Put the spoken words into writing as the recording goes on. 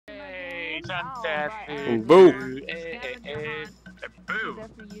ChunChasku. Boo. Boo.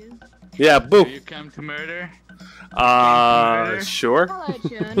 Yeah, boo. Do you come to murder? Sure. Hello,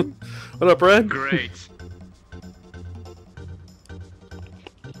 Chun. What up, Red? Great.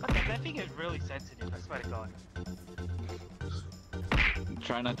 Okay, that thing is really sensitive, I swear to God.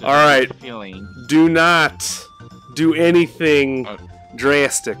 Try not to. All right. Feeling. Do not do anything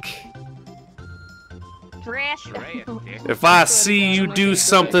drastic. Drastic. If I see you do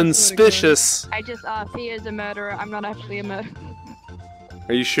something suspicious... I just, Thea is a murderer. I'm not actually a murderer.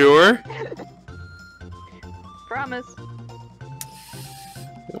 Are you sure? Promise.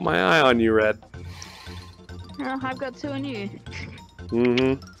 Got my eye on you, Red. Oh, I've got two on you.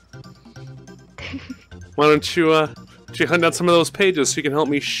 Mm-hmm. Why don't you hunt down some of those pages so you can help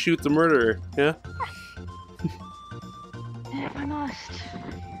me shoot the murderer, yeah? If I must.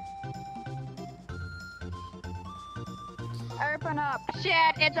 Open up.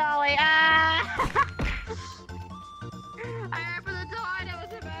 Shit, it's Ollie. Ah! I opened the door and it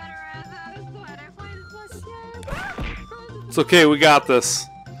was a murderer. That is why I played this fucking game. It's okay, we got this.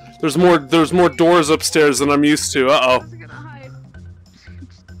 There's more doors upstairs than I'm used to. Uh-oh. We're gonna hide.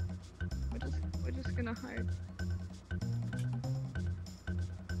 We're just gonna hide.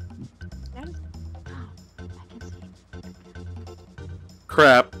 That is... Oh, I can see.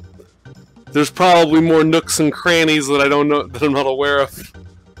 Crap. There's probably more nooks and crannies that I don't know, that I'm not aware of.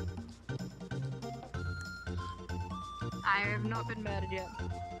 I have not been murdered yet.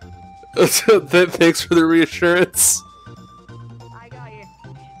 Thanks for the reassurance. I got you.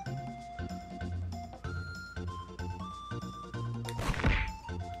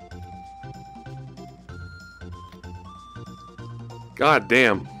 God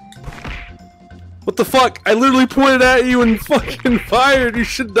damn. What the fuck? I literally pointed at you and fucking fired. You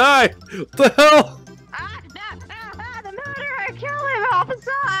should die. What the hell? The murderer! Kill him,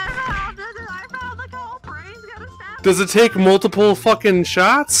 officer! I found the culprit. He's gonna stab. Does it take multiple fucking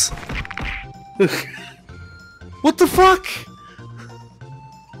shots? What the fuck?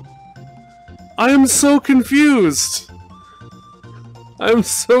 I am so confused. I'm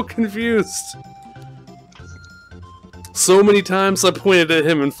so confused. So many times I pointed at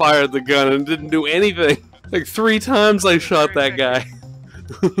him and fired the gun and didn't do anything. Like 3 times I shot that guy.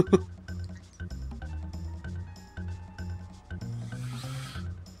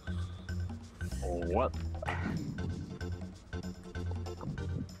 What?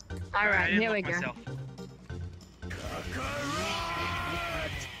 Alright, here we go.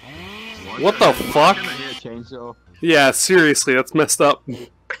 What the fuck? Yeah, seriously, that's messed up.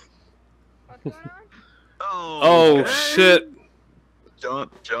 Oh shit.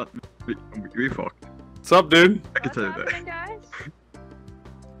 John, we fucked. What's up, dude? I can tell you What's happening, that.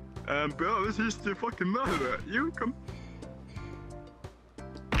 guys? Bro, this is the fucking murderer. You come.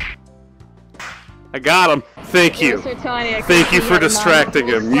 I got him. Thank you. So tiny, I Thank you couldn't for get him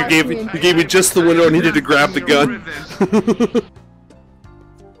distracting on. him. You gave me just the window I needed to grab the gun.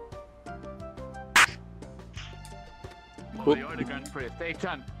 Well, you're the gun for it. Hey,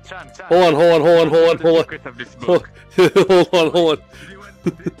 Chun. Hold on.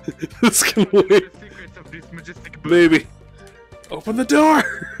 It's gonna wait. Maybe. Open the door!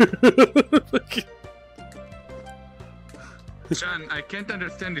 Chun, I can't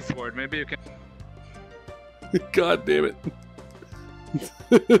understand this word. Maybe you can. God damn it.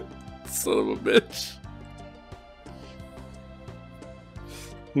 Son of a bitch.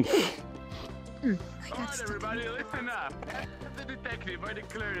 Alright, everybody, listen up. As the detective, I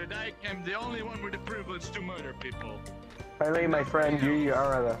declare that I am the only one with the privilege to murder people. Finally, my friend, you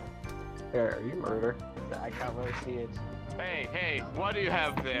are the... Here, you murder. I can't really see it. Hey, what do you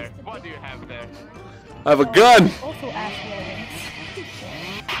have there? What do you have there? I have a gun! Also ass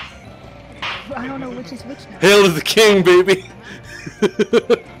I don't know which is which now. Hail to the king, baby!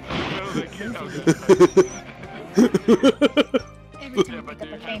 Every time I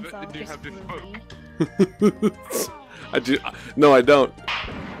pick up a chainsaw, do you have this book? I do. No, I don't.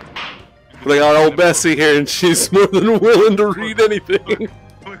 But I got old Bessie here, and she's more than willing to read anything.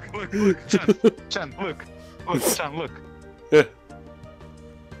 Look, Chun, look. Chun, look. Yeah.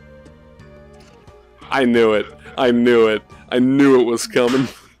 I knew it. I knew it was coming.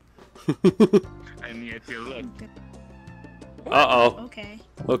 And yet you look. Uh-oh. Okay.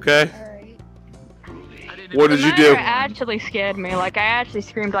 Okay. Alright. What did you do? It actually scared me. Like, I actually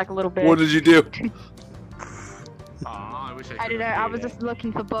screamed like a little bit. What did you do? I wish I don't know. I was just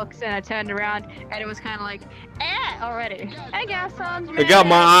looking for books and I turned around and it was kind of like, already. I guess I got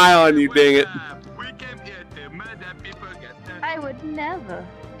my eye on you, dang it. We came here to murder people, Gaston. I would never.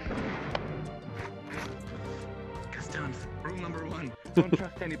 Gaston, rule number 1. Don't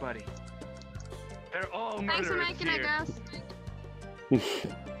trust anybody. They're all Thanks for murderers making it, here. guys.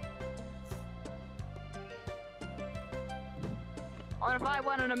 What if I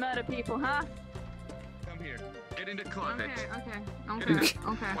wanted to murder people, huh? Come here. Get in the closet. Okay.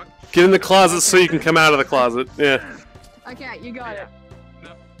 What? Get in the closet so you can come out of the closet. Yeah. Okay, you got it.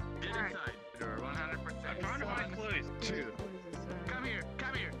 No. Get Alright. inside. Door 100%. I'm trying to find clues. 2. Come here.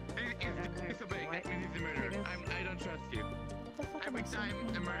 Come here. He's disobeying. He's the murderer. I don't trust you. Every time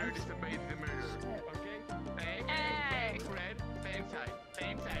a murderer disobeys the murderer. Okay? Hey, Red. Stay inside.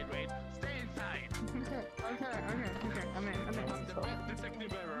 Stay inside, Red. Stay inside. Okay. I'm in. I'm the best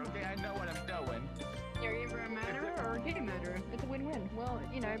detective ever. Okay? I know what I'm doing. You're either a murderer or a gay murderer. It's a win-win. Well,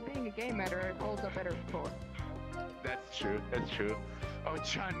 you know, being a gay murderer holds up better, of course. That's true. That's true. Oh,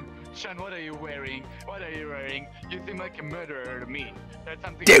 Chun, what are you wearing? What are you wearing? You seem like a murderer to me. That's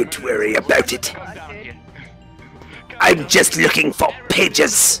something. Don't worry about it. Come down here. Come I'm down. just looking for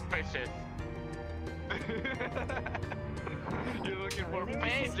pages. Precious. You're looking for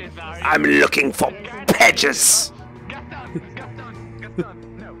pages, are you? I'm looking for pages. Get down.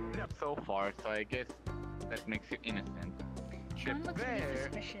 No. So far, so I guess that makes you innocent. Sean looks really There.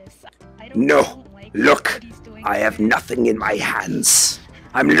 suspicious. I No, don't like look, what he's doing. I have nothing in my hands.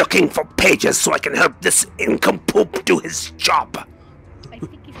 I'm looking for pages so I can help this nincompoop do his job. I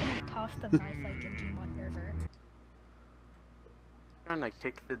think he's gonna toss the knife like in Demon River. Trying to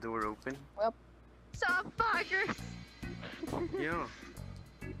kick the door open. Stop, fuckers! Yeah.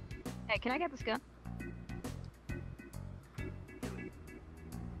 Hey, can I get this gun?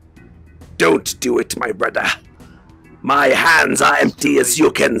 Don't do it, my brother. My hands are empty, as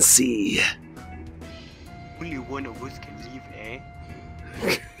you can see. Only one of us can leave, eh?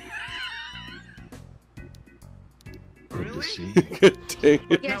 God dang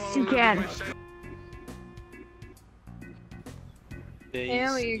it. Yes, you can. There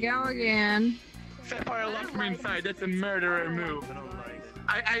Here we go again. Sapphire locked me inside. That's a murderer move.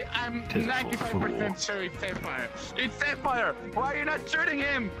 I'm 95% sure it's Sapphire. It's Sapphire! Why are you not shooting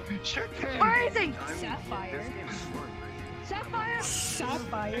him? Shoot him! Where is he? Sapphire. Sapphire?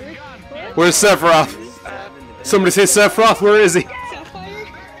 Sapphire. Where's Sephiroth? Somebody say Sephiroth. Where is he? Sapphire.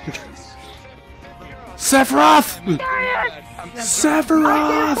 Sephiroth! There he is!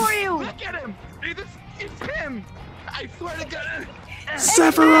 Sephiroth! For you! Look at him! It's him! I swear to God!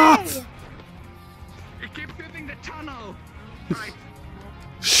 Sephiroth! He keeps using the tunnel! Right.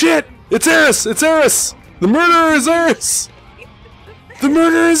 Shit! It's Aerith! It's Aerith! The murderer is Aerith! The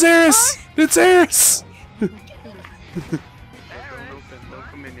murderer is Aerith! It's Aerith! Don't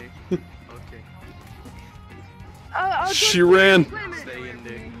come in here. Okay. Oh, She ran. Wait a minute. Stay in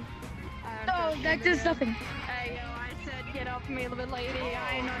there. Oh, that does nothing. Hey, yo, I said get off me, little lady.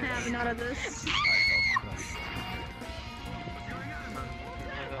 I ain't not having none of this.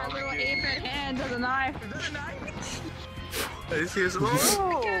 Her little 8-bit hand has a knife. This is oh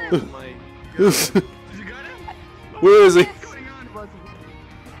my god. You got him? Where is he? What's going on?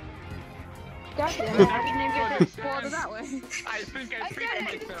 God damn it, I didn't even get to explore it that way. I think I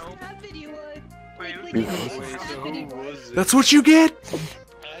freaked myself. Wait, so who was it? That's what you get!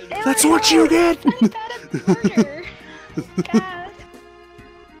 That's what you get! That's murder. God.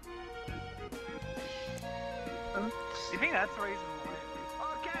 You think that's the reason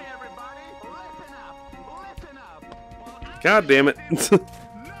Okay, everybody, listen up. God damn it.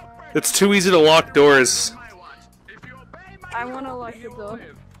 It's too easy to lock doors. I want to lock the door.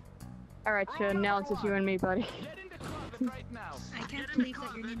 Alright, sure, now it's just you and me, buddy. I can't believe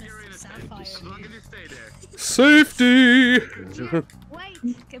that your name is Sapphire. Safety! Wait,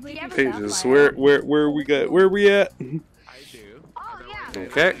 can we have Pages. Sapphire? Where we got? Where we at? I do. Oh, yeah.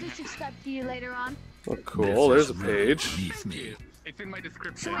 Okay. Just expect you later on. Oh, cool. There's a page. It's in my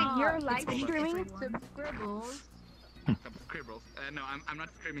description. So wait, you're live streaming some scribbles? Some scribbles. No, I'm not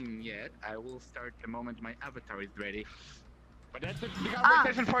streaming yet. I will start the moment my avatar is ready. But that's a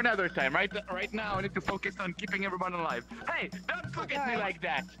conversation for another time. Right now, I need to focus on keeping everyone alive. Hey, don't look at me like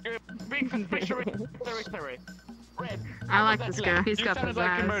that. You're being suspicious. Sorry. Red. I like this guy. He's You got sounded the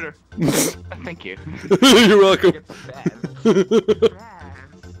like a vibes. murder. Thank you. You're welcome.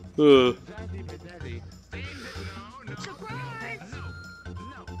 Daddy. Surprise!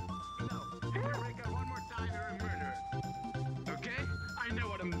 No. Break out one more time, you're a murderer. Okay? I know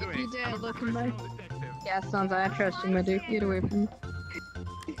what I'm doing. You did, I'm a looking professional like- detective. Yeah, Sons, I trust you, my dude. Get away from me.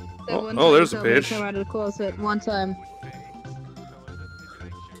 Oh, there's a page. Come out of the closet one time.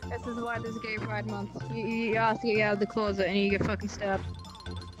 This is why this is Gay Pride Month. You ask to get out of the closet and you get fucking stabbed.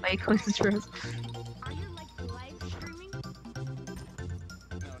 Like, close to us. Are you like live streaming?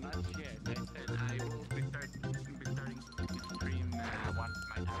 No, not yet. I said I will be starting to stream once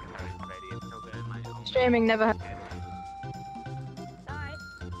my avatar is ready. Until then, my streaming never. No,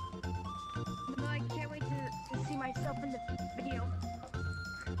 I can't wait to see myself in the video.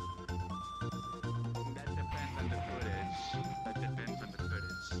 That depends on the footage. That depends on the footage.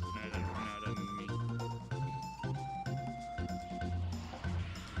 Not on me.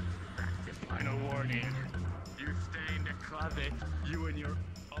 Final warning. You stay in the closet, you and your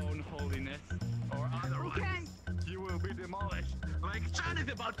own holiness, or otherwise you will be demolished. Like Chun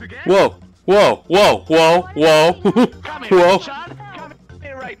is about to get. Whoa, whoa, whoa, whoa, whoa. Come here, Whoa. Chun. Come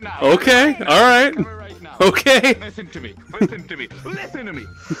here right now. Okay, alright. Come here right now. Okay. Listen to me. Listen to me. Listen to me.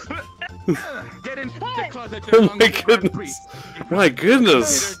 Get in the closet. Oh along my with the goodness. priest. My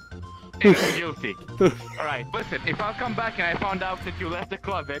goodness. Considered guilty. Alright, listen, if I'll come back and I found out that you left the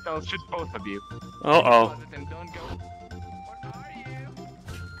closet, I'll shoot both of you. Uh-oh. And don't go. Where are you?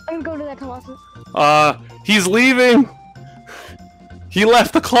 I'm going to that closet. He's leaving. He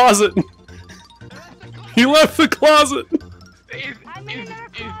left the closet. He left the closet. I'm in another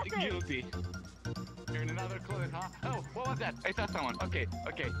closet. Guilty. You're in another closet, huh? Oh, what was that? I saw someone. Okay,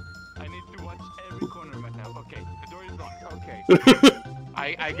 okay. I need to watch every corner of myself. Okay, the door is locked. Okay.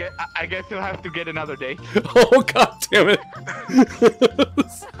 I guess you'll have to get another day. Oh god damn it.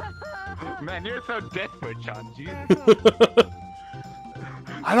 Man, you're so desperate, Chun. Jesus.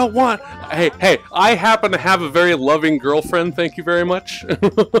 I don't want. Hey, I happen to have a very loving girlfriend. Thank you very much.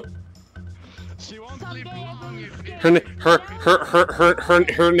 She won't sleep long if her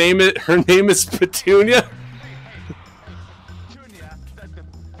name is Petunia. Petunia, that's a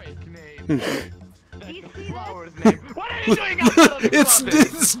fake name. That's the flower's name. What are you doing outside of the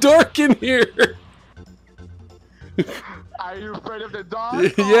closet? It's dark in here. Are you afraid of the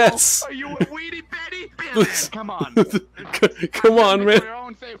dark? Yes. Are you a weedy Betty? Man, come on. Come on, man. For your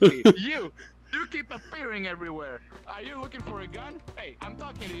own safety. You keep appearing everywhere. Are you looking for a gun? Hey, I'm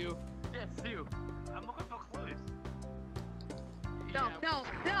talking to you. Yes, you. I'm looking for clues. No, no,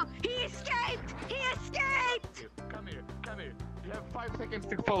 no! He escaped! He escaped! Come here, come here. You have 5 seconds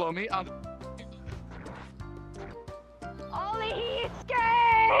to follow me. Only he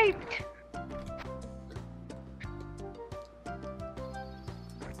escaped!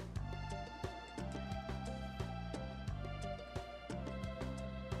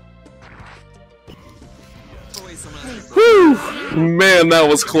 Whew. Man, that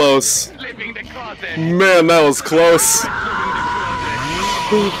was close. Leaving the closet. Man, that was close.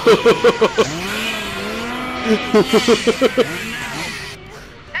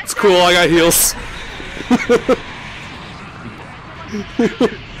 It's cool, I got heals.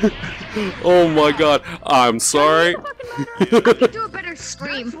 Oh my god, I'm sorry. Do a better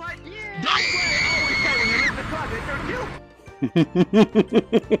scream.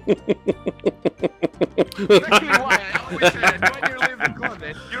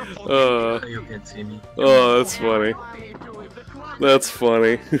 You can't see me. Oh, that's funny. That's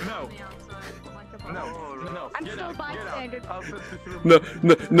funny. I'm still bystander.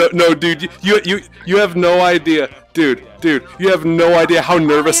 No, dude, you have no idea, dude, you have no idea how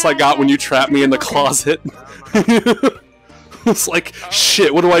nervous I got when you trapped me in the closet. It's like,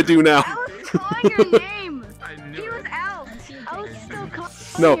 shit, what do I do now? I was calling your name! He was out! I was still calling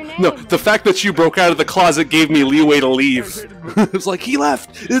your name! No, the fact that you broke out of the closet gave me leeway to leave. It's like, he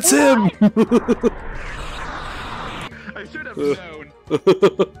left! It's him! I should have known.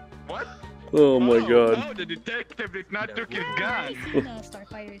 What? Oh my god. No, the detective did not took his gun.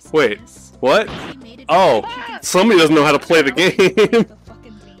 Wait, what? Oh, somebody doesn't know how to play the game.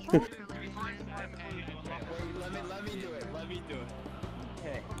 Let me do it.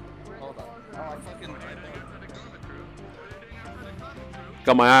 Okay, hold on. Oh, I fucking.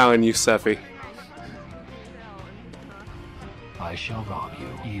 Got my eye on you, Sephi. I shall rob you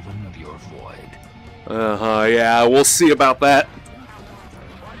even of your void. Uh-huh, yeah, we'll see about that.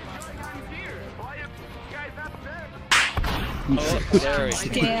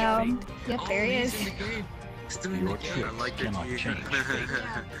 Damn. Yep, there he is. Your trick cannot change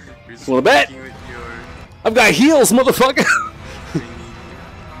fate. Wanna bet? I've got heals, motherfucker!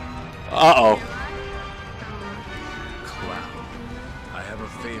 Uh-oh. Clown, I have a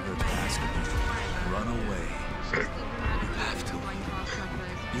favor to ask of you. Run away. You have to leave.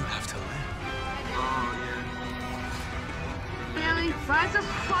 You have to live. Billy, fires of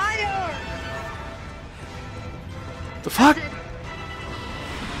fire! The fuck?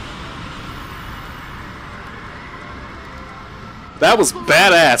 That was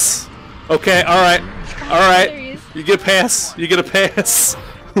badass. Okay, alright. Alright. You get a pass. You get a pass.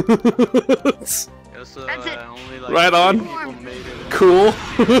 That's it. only like Right on. people made it. Cool.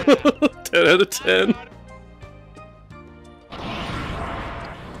 10 out of 10.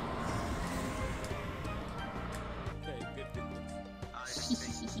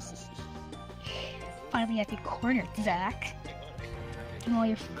 finally have you cornered, Zack. And all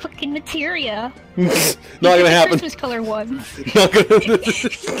your fucking materia. Not gonna happen. Christmas color one. Not gonna.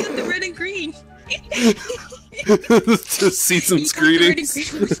 The red and green. Just season's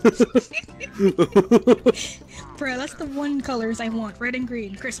greetings. Bro, that's the one colors I want. Red and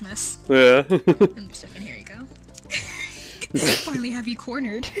green. Christmas. Yeah. Here you go. Finally have you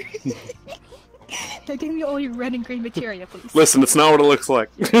cornered. Now give me all your red and green materia, please. Listen, it's not what it looks like.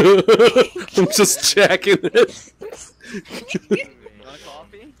 I'm just checking it.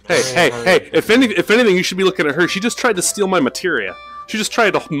 Hey! If anything, you should be looking at her. She just tried to steal my materia. She just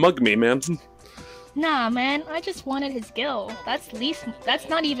tried to mug me, man. Nah, man. I just wanted his gill. That's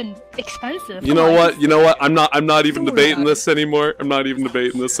not even expensive. You know what? You know what? I'm not even debating this anymore. I'm not even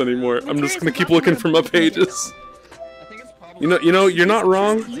debating this anymore. I'm just gonna keep looking for my pages. You know, you're not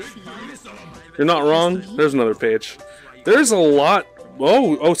wrong. You're not wrong. There's another page. There's a lot.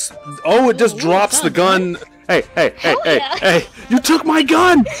 Oh! It just drops the gun. Hey! You took my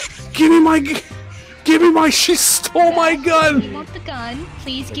gun! Give me my. She stole my gun. You want the gun?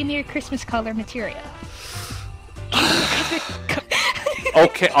 Please give me your Christmas color materia.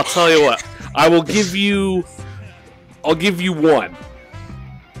 Okay, I'll tell you what. I'll give you one.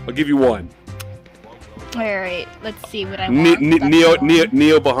 I'll give you one. Alright, let's see what I want.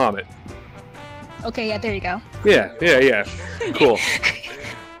 Neo Bahamut. Okay, yeah, there you go. Yeah. Cool.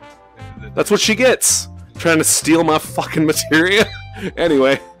 That's what she gets. Trying to steal my fucking materia.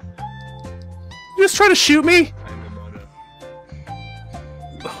 Anyway. You just trying to shoot me?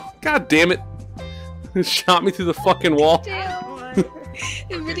 God damn it. Shot me through the fucking wall. Damn.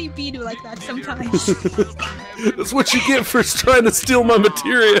 It really beat you like that sometimes. That's what you get for trying to steal my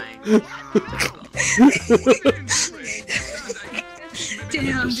materia.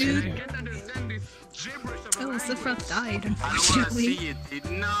 Damn, dude. Oh, Sephiroth died, unfortunately.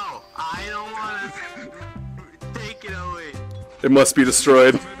 No, I don't want to take it away. It must be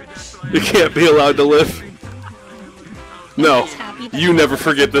destroyed. It can't be allowed to live. No, you never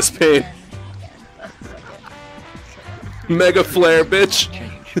forget this pain. Mega flare, bitch.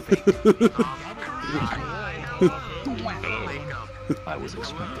 I was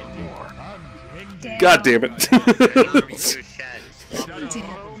expecting more. God damn it.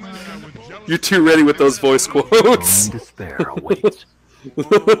 You're too ready with those voice quotes. Despair awaits.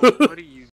 What are you